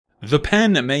The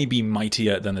pen may be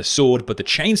mightier than the sword, but the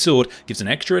chainsword gives an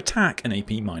extra attack and AP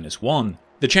 -1.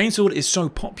 The chainsword is so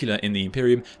popular in the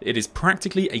Imperium that it is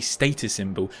practically a status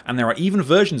symbol, and there are even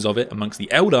versions of it amongst the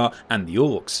Eldar and the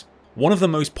Orcs. One of the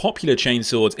most popular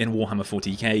chainswords in Warhammer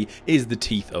 40k is the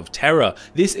Teeth of Terror.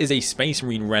 This is a Space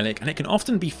Marine relic, and it can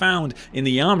often be found in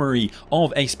the armory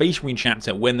of a Space Marine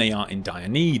chapter when they are in dire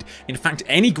need. In fact,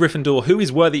 any Gryffindor who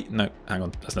is worthy... No, hang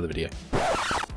on, that's another video.